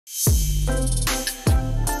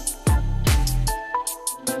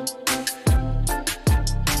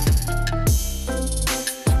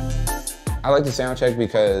I like the sound check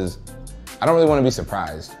because I don't really want to be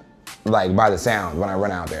surprised like by the sound when I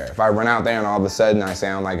run out there. If I run out there and all of a sudden I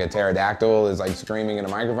sound like a pterodactyl is like screaming in a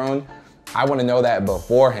microphone, I want to know that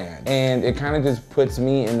beforehand. And it kind of just puts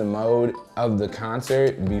me in the mode of the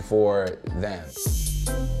concert before them.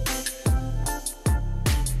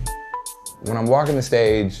 When I'm walking the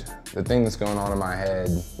stage, the thing that's going on in my head,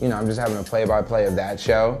 you know, I'm just having a play-by-play of that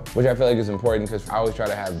show, which I feel like is important because I always try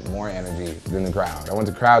to have more energy than the crowd. I want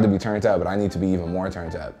the crowd to be turned up, but I need to be even more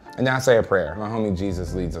turned up. And now I say a prayer. My homie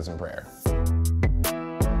Jesus leads us in prayer.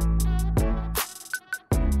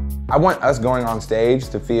 I want us going on stage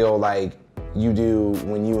to feel like you do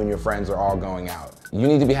when you and your friends are all going out. You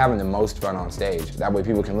need to be having the most fun on stage. That way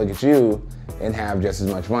people can look at you and have just as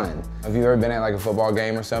much fun. If you've ever been at like a football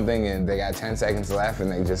game or something and they got 10 seconds left and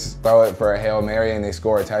they just throw it for a Hail Mary and they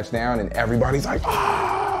score a touchdown and everybody's like,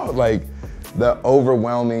 oh! Like the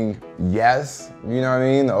overwhelming yes, you know what I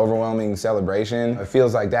mean? The overwhelming celebration. It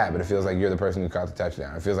feels like that, but it feels like you're the person who caught the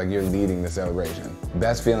touchdown. It feels like you're leading the celebration.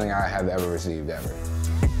 Best feeling I have ever received, ever.